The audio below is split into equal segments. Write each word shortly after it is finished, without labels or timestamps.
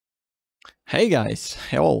Hey guys,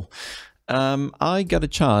 hey all. I got a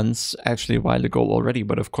chance actually a while ago already,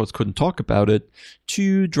 but of course couldn't talk about it,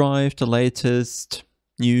 to drive the latest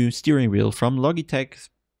new steering wheel from Logitech,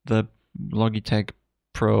 the Logitech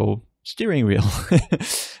PRO steering wheel.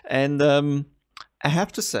 And I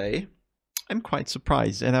have to say, I'm quite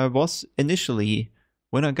surprised. And I was initially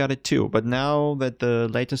when I got it too, but now that the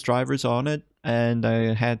latest drivers are on it, and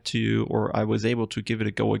I was able to give it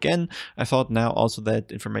a go again, I thought now also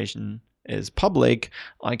that information is public,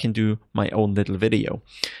 I can do my own little video.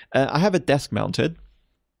 I have a desk mounted,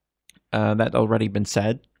 that already been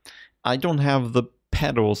said. I don't have the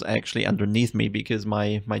pedals actually underneath me because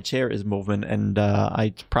my chair is moving, and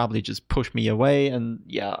I'd probably just push me away, and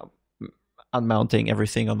yeah, unmounting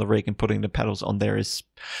everything on the rig and putting the pedals on there is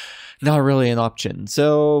not really an option.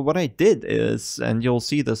 So what I did is, and you'll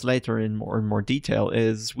see this later in more detail,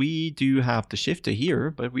 is we do have the shifter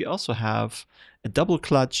here, but we also have a double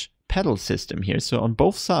clutch pedal system here. So on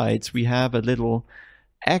both sides we have a little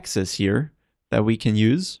axis here that we can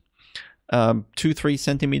use, 2-3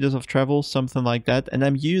 centimeters of travel, something like that. And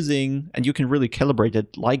I'm using, and you can really calibrate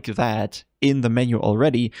it like that in the menu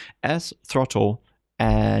already, as throttle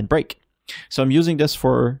and brake. So I'm using this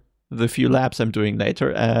for the few laps I'm doing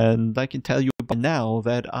later, and I can tell you by now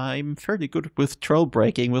that I'm fairly good with trail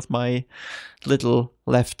braking with my little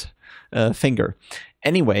left finger.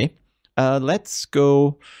 Anyway, let's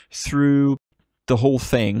go through the whole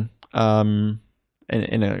thing in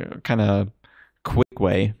a kind of quick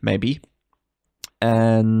way, maybe.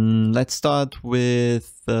 And let's start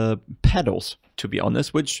with the pedals, to be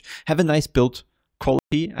honest, which have a nice build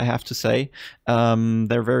quality, I have to say.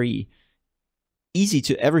 They're very easy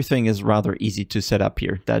to, everything is rather easy to set up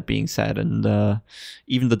here, that being said, and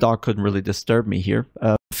even the dog couldn't really disturb me here.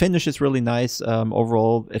 Finish is really nice.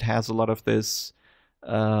 Overall, it has a lot of this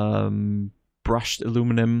brushed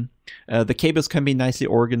aluminum. The cables can be nicely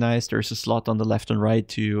organized. There's a slot on the left and right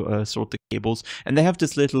to sort the cables, and they have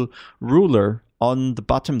this little ruler on the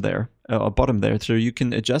bottom there, so you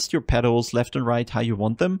can adjust your pedals left and right how you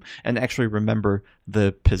want them, and actually remember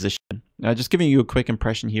the position. Just giving you a quick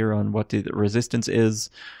impression here on what the resistance is.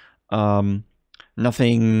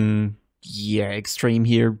 Nothing, extreme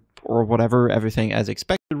here or whatever. Everything as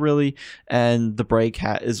expected, really. And the brake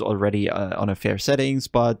is already on a fair settings,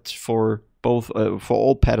 but for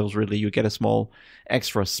all pedals, really, you get a small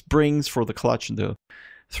extra springs for the clutch and the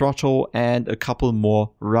throttle, and a couple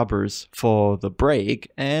more rubbers for the brake,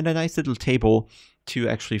 and a nice little table to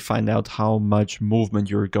actually find out how much movement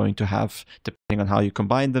you're going to have depending on how you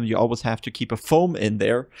combine them. You always have to keep a foam in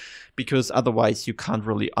there because otherwise you can't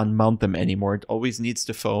really unmount them anymore. It always needs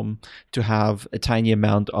the foam to have a tiny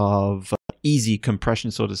amount of easy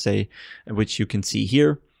compression, so to say, which you can see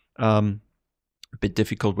here. A bit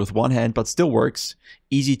difficult with one hand, but still works.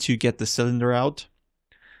 Easy to get the cylinder out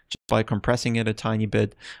just by compressing it a tiny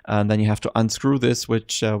bit, and then you have to unscrew this,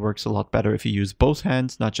 which works a lot better if you use both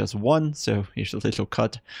hands, not just one. So here's a little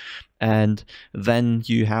cut, and then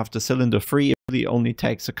you have the cylinder free. It really only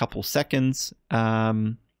takes a couple seconds,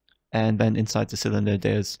 and then inside the cylinder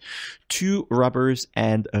there's 2 rubbers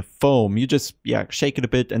and a foam. You just shake it a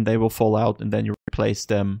bit and they will fall out, and then you replace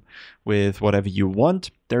them with whatever you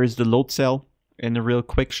want. There is the load cell in a real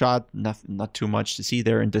quick shot, not too much to see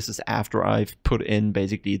there, and this is after I've put in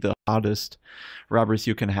basically the hardest rubbers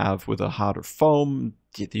you can have with a harder foam.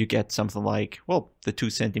 You get something like, well, the 2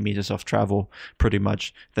 centimeters of travel pretty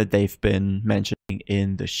much that they've been mentioning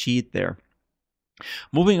in the sheet there.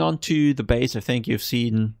 Moving on to the base, I think you've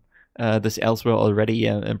seen this elsewhere already,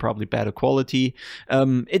 and probably better quality.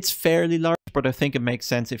 It's fairly large, but I think it makes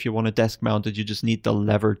sense if you want a desk mounted. You just need the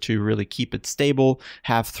lever to really keep it stable.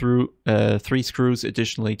 Have 3 screws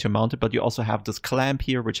additionally to mount it, but you also have this clamp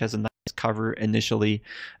here, which has a nice cover initially,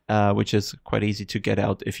 which is quite easy to get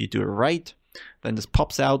out if you do it right. Then this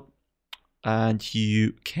pops out, and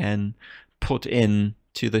you can put in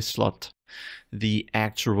to this slot the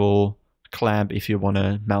actual clamp if you want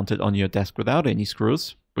to mount it on your desk without any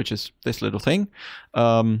screws, which is this little thing.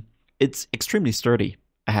 It's extremely sturdy,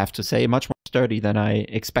 I have to say, much more sturdy than I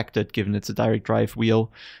expected, given it's a direct drive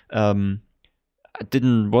wheel. I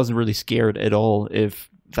wasn't really scared at all if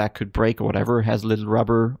that could break or whatever. It has a little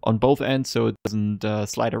rubber on both ends, so it doesn't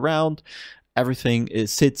slide around. Everything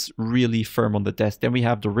sits really firm on the desk. Then we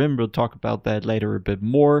have the rim. We'll talk about that later a bit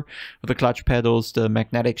more. The clutch pedals, the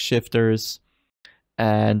magnetic shifters,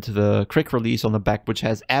 and the quick release on the back, which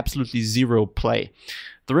has absolutely zero play.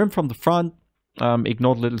 The rim from the front,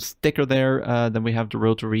 ignore the little sticker there. Then we have the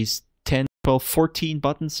rotaries, 10, 12, 14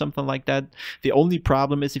 buttons, something like that. The only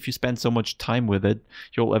problem is if you spend so much time with it,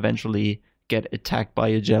 you'll eventually get attacked by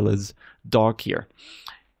a jealous dog here.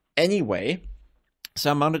 Anyway,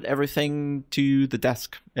 so I mounted everything to the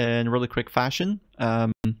desk in really quick fashion.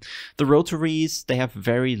 The rotaries, they have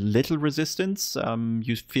very little resistance.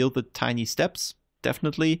 You feel the tiny steps,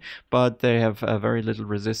 definitely, but they have very little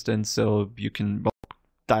resistance, so you can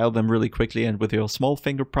dial them really quickly, and with your small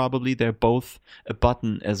finger probably. They're both a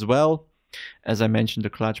button as well. As I mentioned,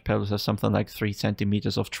 the clutch pedals have something like 3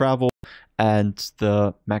 centimeters of travel, and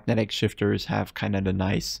the magnetic shifters have kind of a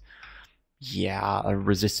nice, a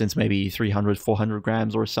resistance, maybe 300, 400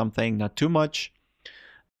 grams or something, not too much.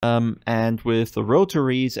 And with the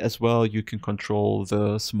rotaries as well, you can control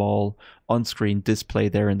the small on-screen display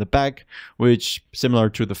there in the back, which, similar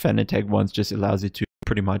to the Fanatec ones, just allows you to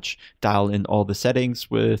pretty much dial in all the settings.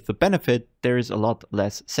 With the benefit, there is a lot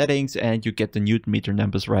less settings, and you get the Newton meter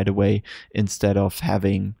numbers right away instead of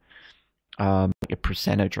having a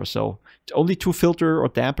percentage or so. Only 2 filter or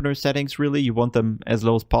dampener settings, really. You want them as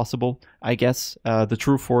low as possible, I guess. The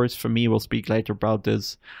True Force, for me, we'll speak later about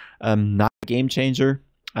this, not a game changer.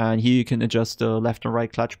 And here you can adjust the left and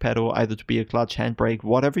right clutch pedal, either to be a clutch, handbrake,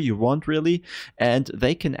 whatever you want, really. And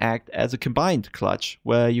they can act as a combined clutch,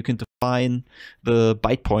 where you can define the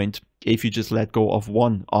bite point if you just let go of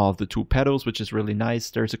one of the 2 pedals, which is really nice.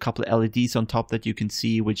 There's a couple of LEDs on top that you can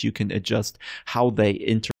see, which you can adjust how they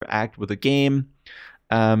interact with the game.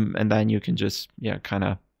 And then you can just, kind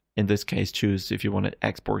of, in this case, choose if you want to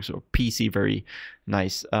Xbox or PC. Very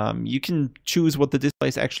nice. You can choose what the display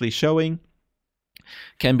is actually showing.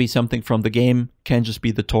 Can be something from the game, can just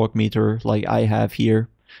be the torque meter like I have here.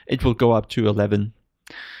 It will go up to 11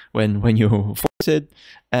 when you force it,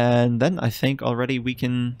 and then I think already we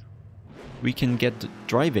can get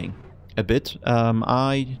driving a bit.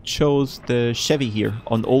 I chose the Chevy here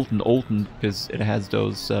on Olden because it has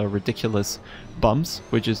those ridiculous bumps,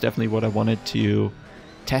 which is definitely what I wanted to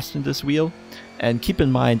test in this wheel. And keep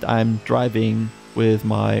in mind, I'm driving with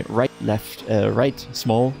my right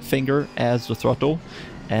small finger as the throttle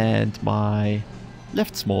and my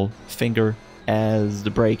left small finger as the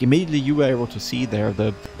brake. Immediately you were able to see there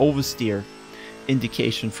the oversteer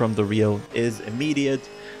indication from the reel is immediate.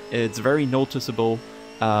 It's very noticeable,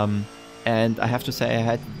 and I have to say I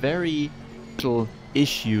had very little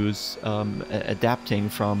issues adapting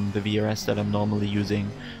from the VRS that I'm normally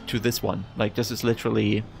using to this one. Like, this is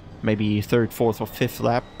literally maybe 3rd, 4th or 5th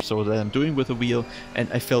lap so that I'm doing with the wheel, and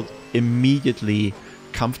I felt immediately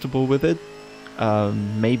comfortable with it.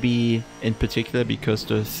 Maybe in particular because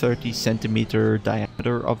the 30 centimeter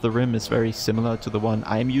diameter of the rim is very similar to the one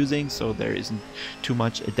I'm using, so there isn't too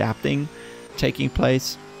much adapting taking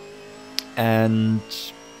place. And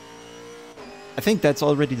I think that's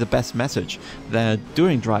already the best message, that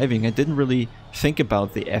during driving I didn't really think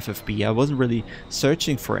about the FFB. I wasn't really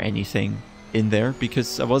searching for anything in there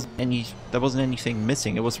because there wasn't anything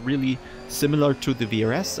missing. It was really similar to the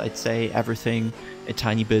VRS. I'd say everything a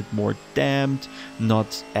tiny bit more damped,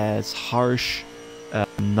 not as harsh,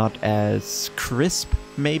 not as crisp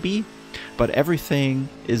maybe, but everything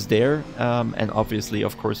is there. And obviously,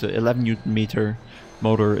 of course, an 11 Newton meter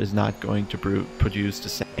motor is not going to produce the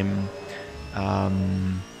same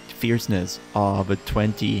fierceness of a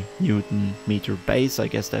 20 Newton meter base. I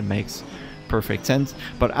guess that makes perfect sense.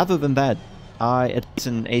 But other than that, at least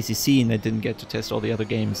in ACC, and I didn't get to test all the other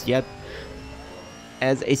games yet,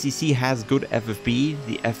 as ACC has good FFB,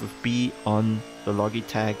 the FFB on the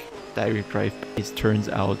Logitech direct drive base turns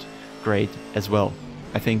out great as well.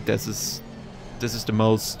 I think this is the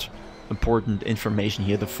most important information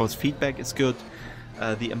here. The force feedback is good.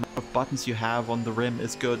 The amount of buttons you have on the rim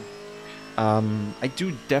is good. I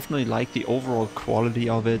do definitely like the overall quality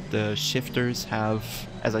of it. The shifters have,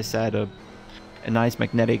 as I said, a nice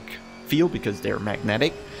magnetic feel because they're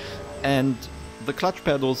magnetic, and the clutch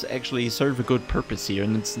pedals actually serve a good purpose here.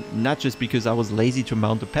 And it's not just because I was lazy to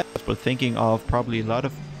mount the pedals, but thinking of probably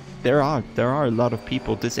there are a lot of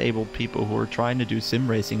people, disabled people, who are trying to do sim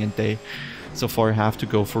racing, and they so far have to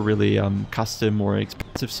go for really custom or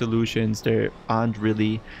expensive solutions. There aren't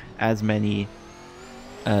really as many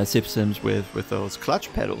systems with those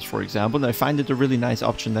clutch pedals, for example, and I find it a really nice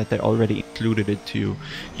option that they already included it to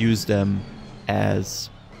use them as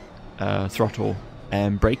throttle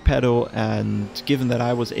and brake pedal. And given that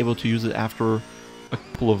I was able to use it after a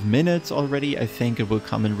couple of minutes already, I think it will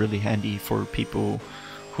come in really handy for people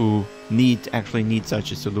who actually need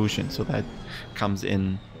such a solution. So that comes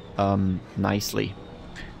in nicely.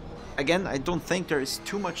 Again, I don't think there is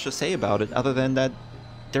too much to say about it, other than that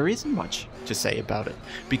there isn't much to say about it,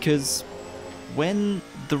 because when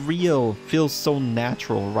the reel feels so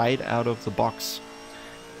natural right out of the box,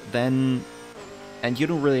 then, and you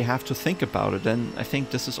don't really have to think about it, then I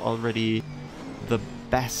think this is already the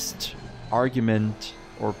best argument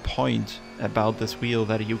or point about this wheel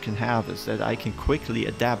that you can have is that I can quickly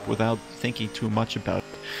adapt without thinking too much about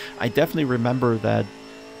it. I definitely remember that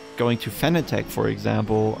going to Fanatec, for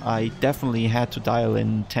example, I definitely had to dial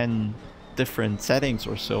in 10 different settings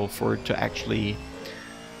or so for it to actually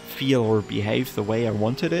feel or behave the way I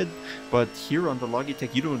wanted it. But here on the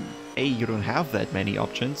Logitech, you don't have that many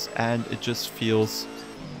options, and it just feels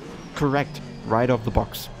correct right off the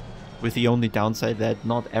box, with the only downside that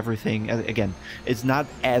not everything, again, it's not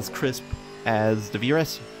as crisp as the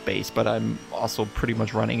VRS base, but I'm also pretty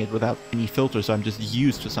much running it without any filter, so I'm just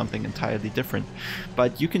used to something entirely different.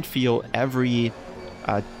 But you can feel every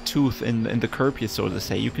tooth in the curb here, so to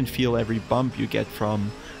say. You can feel every bump you get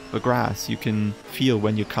from the grass. You can feel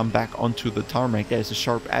when you come back onto the tarmac, there's a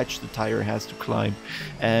sharp edge the tire has to climb.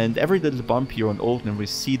 And every little bump here on Oldham, we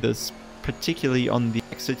see this particularly on the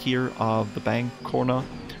exit here of the bank corner,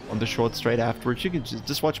 on the short straight afterwards. You can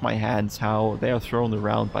just watch my hands, how they are thrown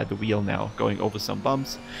around by the wheel now, going over some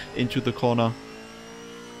bumps into the corner.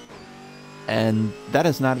 And that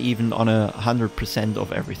is not even on 100%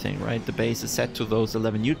 of everything, right? The base is set to those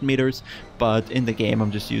 11 Newton meters, but in the game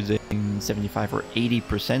I'm just using 75 or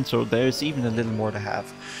 80%, so there's even a little more to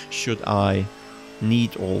have should I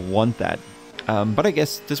need or want that. But I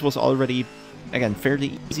guess this was already, again,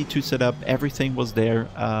 fairly easy to set up. Everything was there.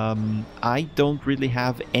 I don't really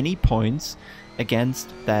have any points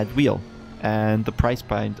against that wheel. And the price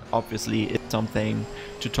point obviously is something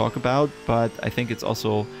to talk about, but I think it's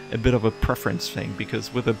also a bit of a preference thing,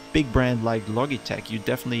 because with a big brand like Logitech, you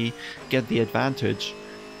definitely get the advantage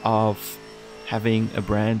of having a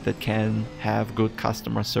brand that can have good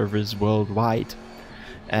customer service worldwide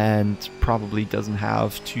and probably doesn't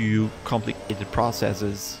have too complicated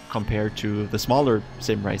processes compared to the smaller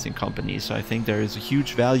sim racing companies. So I think there is a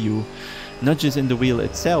huge value, not just in the wheel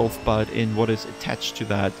itself, but in what is attached to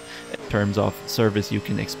that in terms of service you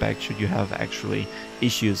can expect should you have actually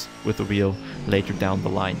issues with the wheel later down the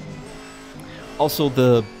line. Also,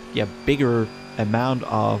 the bigger amount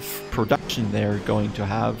of production they're going to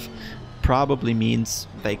have probably means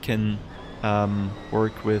they can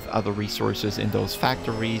work with other resources in those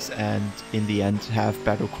factories and in the end have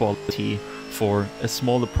better quality for a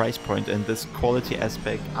smaller price point. And this quality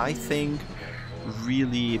aspect, I think,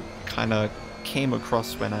 really kind of came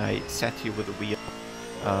across when I sat here with the wheel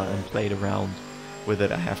and played around with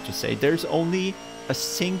it, I have to say. There's only a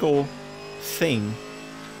single thing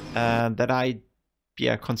that I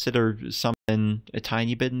consider something a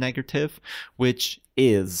tiny bit negative, which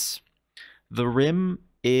is the rim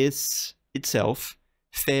is itself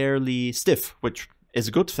fairly stiff, which is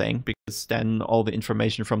a good thing because then all the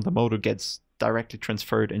information from the motor gets directly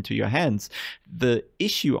transferred into your hands. The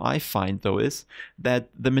issue I find though is that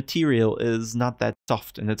the material is not that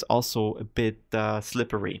soft, and it's also a bit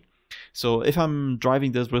slippery. So if I'm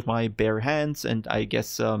driving this with my bare hands, and I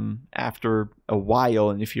guess after a while,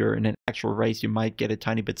 and if you're in an actual race, you might get a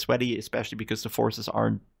tiny bit sweaty, especially because the forces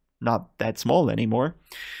aren't not that small anymore.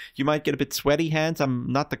 You might get a bit sweaty hands.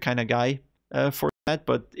 I'm not the kind of guy for that,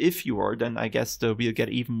 but if you are, then I guess the wheel get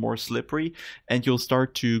even more slippery and you'll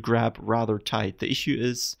start to grab rather tight. The issue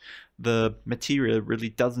is the material really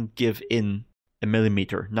doesn't give in a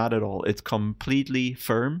millimeter, not at all. It's completely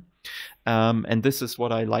firm. And this is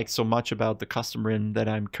what I like so much about the custom rim that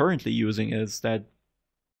I'm currently using, is that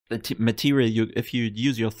the material, if you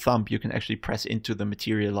use your thumb, you can actually press into the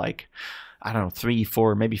material like, I don't know, 3,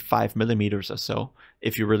 4, maybe 5 millimeters or so,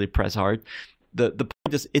 if you really press hard. The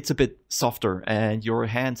point is it's a bit softer and your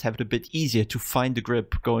hands have it a bit easier to find the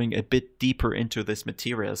grip going a bit deeper into this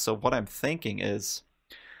material. So what I'm thinking is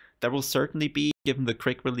there will certainly be, given the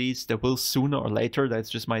quick release, there will sooner or later, that's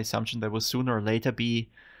just my assumption, there will sooner or later be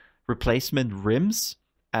replacement rims.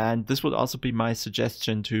 And this would also be my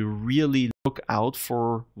suggestion to really look out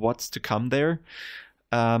for what's to come there.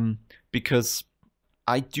 Because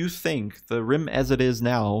I do think the rim as it is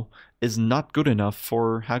now is not good enough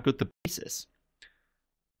for how good the base is.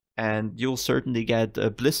 And you'll certainly get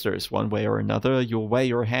blisters one way or another. You'll wear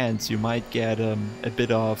your hands, you might get a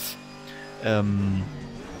bit of kind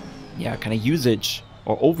of usage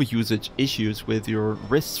or overusage issues with your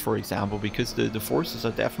wrists, for example, because the forces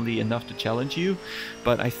are definitely enough to challenge you.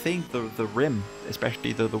 But I think the rim,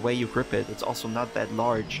 especially the way you grip it, it's also not that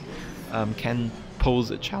large, can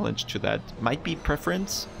pose a challenge to that. Might be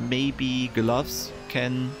preference, maybe gloves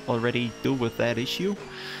can already deal with that issue,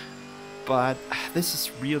 but this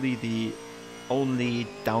is really the only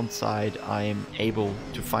downside I'm able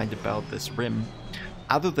to find about this rim.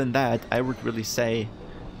 Other than that, I would really say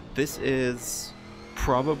this is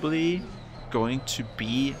probably going to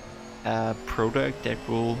be a product that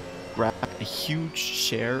will grab a huge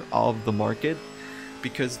share of the market.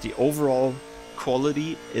 because the overall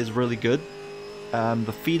quality is really good.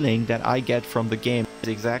 The feeling that I get from the game is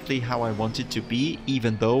exactly how I want it to be,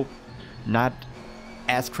 even though not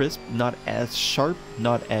as crisp, not as sharp,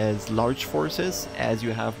 not as large forces as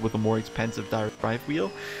you have with a more expensive direct drive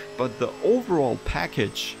wheel. But the overall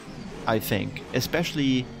package, I think,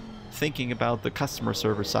 especially thinking about the customer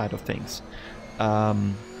service side of things,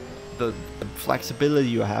 the flexibility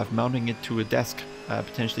you have mounting it to a desk,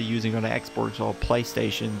 potentially using on an Xbox or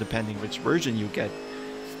PlayStation, depending which version you get,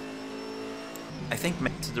 I think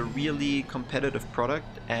makes it a really competitive product.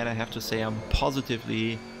 And I have to say I'm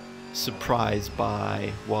positively surprised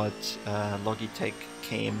by what Logitech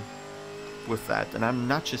came with that. And I'm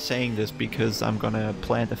not just saying this because I'm gonna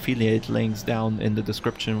plant affiliate links down in the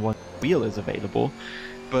description when the wheel is available,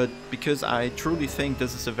 but because I truly think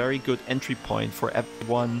this is a very good entry point for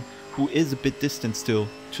everyone who is a bit distant still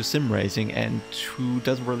to sim racing and who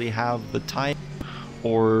doesn't really have the time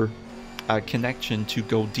or a connection to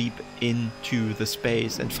go deep into the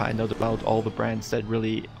space and find out about all the brands that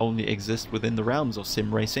really only exist within the realms of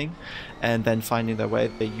sim racing, and then finding that way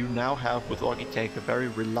that you now have with Logitech a very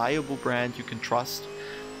reliable brand you can trust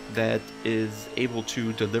that is able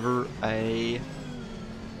to deliver a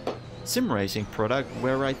sim racing product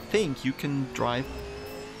where I think you can drive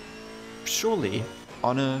surely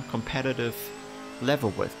on a competitive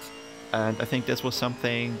level with. And I think this was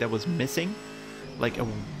something that was missing, like a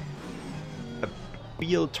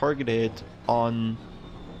wheel targeted on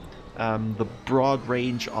the broad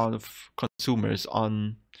range of consumers,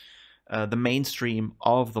 on the mainstream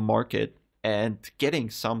of the market, and getting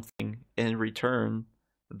something in return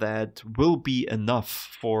that will be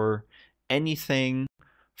enough for anything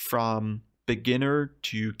from beginner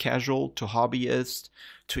to casual to hobbyist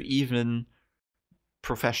to even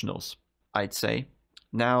professionals, I'd say.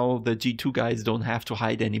 Now the G2 guys don't have to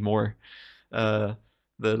hide anymore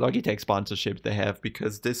the Logitech sponsorship they have,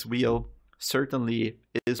 because this wheel certainly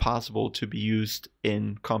is possible to be used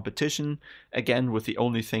in competition. Again, with the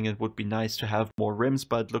only thing, it would be nice to have more rims,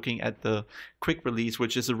 but looking at the quick release,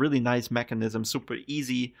 which is a really nice mechanism, super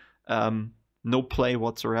easy, no play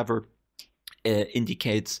whatsoever,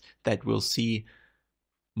 indicates that we'll see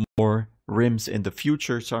more rims in the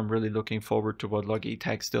future. So I'm really looking forward to what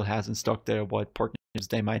Logitech still has in stock there, what partnerships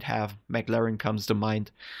they might have. McLaren comes to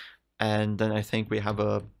mind. And then I think we have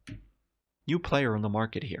a new player on the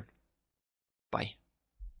market here. Bye.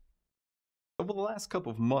 Over the last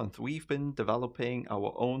couple of months, we've been developing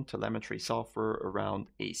our own telemetry software around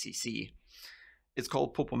ACC. It's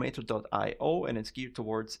called popometer.io, and it's geared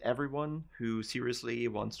towards everyone who seriously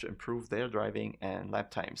wants to improve their driving and lap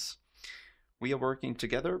times. We are working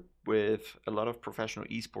together with a lot of professional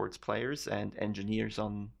esports players and engineers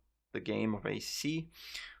on the game of ACC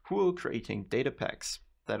who are creating data packs.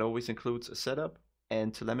 That always includes a setup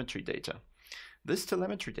and telemetry data. This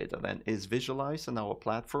telemetry data then is visualized on our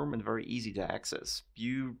platform and very easy to access.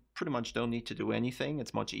 You pretty much don't need to do anything.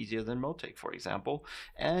 It's much easier than Motec, for example.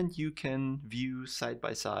 And you can view side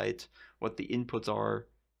by side what the inputs are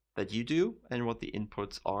that you do and what the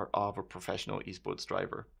inputs are of a professional esports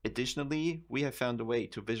driver. Additionally, we have found a way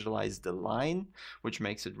to visualize the line, which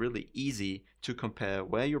makes it really easy to compare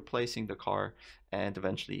where you're placing the car and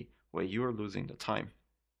eventually where you are losing the time.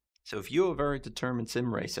 So if you're a very determined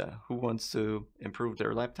sim racer who wants to improve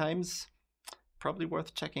their lap times, probably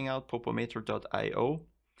worth checking out popometer.io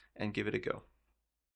and give it a go.